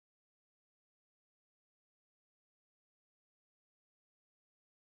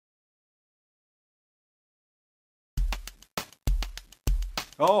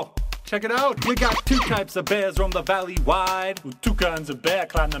Oh, check it out. You got two types of bears roam the valley wide. Two kinds of bear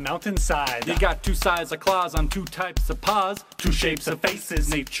climb the mountainside. You got two sides of claws on two types of paws. Two shapes of faces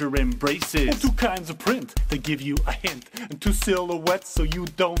nature embraces. Two kinds of print that give you a hint. And two silhouettes so you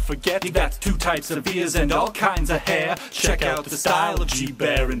don't forget. You got two types of ears and all kinds of hair. Check out the style of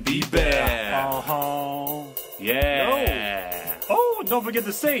G-Bear and B-Bear. Uh-huh. Yeah. Yo. Oh, and don't forget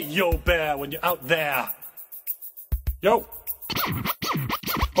to say yo bear when you're out there. Yo.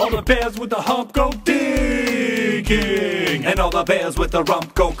 All the bears with the hump go digging, and all the bears with the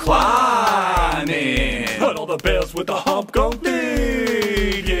rump go climbing. And all the bears with the hump go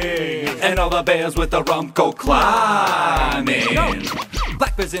digging, and all the bears with the rump go climbing.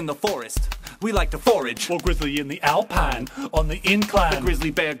 Black bears in the forest, we like to forage. Or grizzly in the alpine, on the incline. The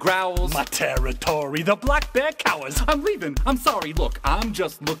grizzly bear growls. My territory, the black bear cowers. I'm leaving, I'm sorry, look, I'm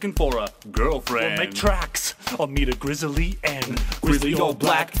just looking for a girlfriend. We'll make tracks, I'll meet a grizzly and grizzly old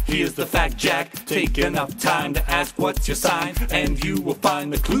black, here's the fact jack. Take enough time to ask what's your sign, and you will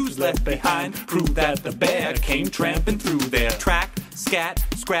find the clues left behind. Prove that the bear came tramping through their track. Scat,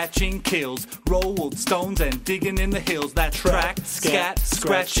 scratching kills, rolled stones and digging in the hills. That track, scat,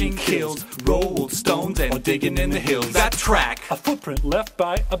 scratching kills, rolled stones and digging in the hills. That track, a footprint left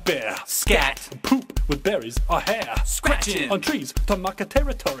by a bear. Scat, poop with berries or hair. Scratching on trees to mark a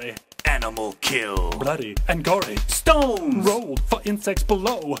territory. Animal kill, bloody and gory. Stones rolled for insects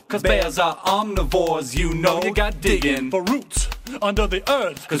below. Cause bears are omnivores, you know. You got digging for roots under the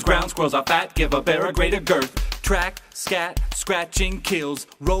earth. Cause ground squirrels are fat, give a bear a greater girth. Track, scat, scratching kills,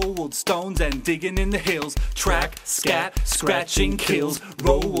 rolled stones and digging in the hills. Track, scat, scratching kills,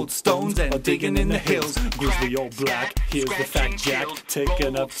 rolled stones and digging in the hills. Grizzly old black, here's the fact jack. Take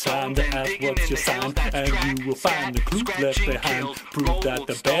enough time to ask what's your sign, and you will find the clues left behind. Prove that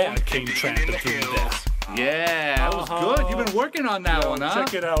the bear came tramping through there. Yeah, that was good. You've been working on that one, huh?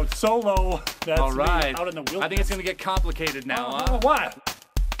 Check it out, solo. That's all right. Me out in the wilderness. I think it's gonna get complicated now, huh? What?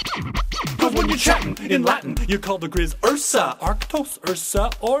 Cause when you're chatting in Latin, you call the grizz Ursa, Arctos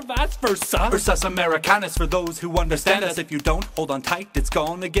Ursa, or vice versa. Ursus Americanus for those who understand us. If you don't, hold on tight, it's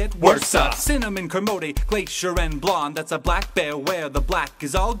gonna get worse. Cinnamon, Kermode, Glacier, and Blonde. That's a black bear where the black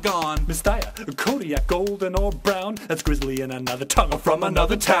is all gone. Mystaya, Kodiak, Golden, or Brown. That's grizzly in another tongue or from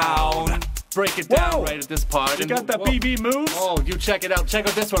another town. Break it down right at this part. You got that BB moves? Oh, you check it out. Check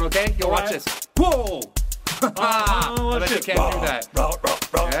out this one, okay? You'll watch this. Whoa! I bet you can't do that.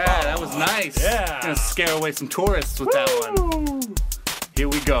 Yeah, that was nice. Yeah. Gonna scare away some tourists with that one. Here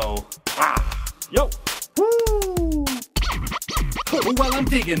we go. Yo. Woo. Well, I'm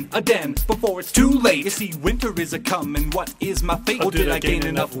digging a den before it's too late. You see, winter is a-comin', what is my fate? Oh, did I gain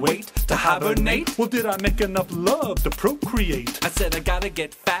enough weight to hibernate? Well, did I make enough love to procreate? I said I gotta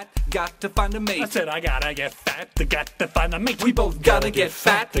get fat, got to find a mate. I said I gotta get fat, got to find a mate. We both gotta get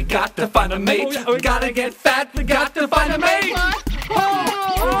fat, got to find a mate. We gotta get fat, got to find a mate.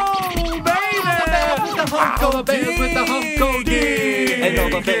 Oh, baby! All the bears with the hump go dig, and all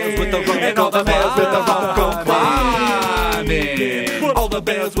the bears with the rump, and all the bears with the hump go climbing. All the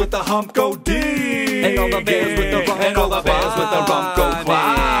bears with the hump go dig, and all the bears with the rump, and all the bears with the rump go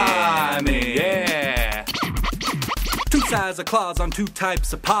climbing. Yeah. Two sides of claws on two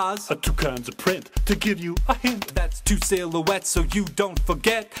types of paws. Two kinds of print to give you a hint. That's two silhouettes so you don't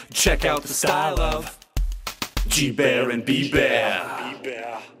forget. Check out the style of G-Bear and B-Bear.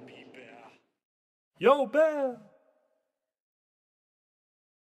 Yo, bear.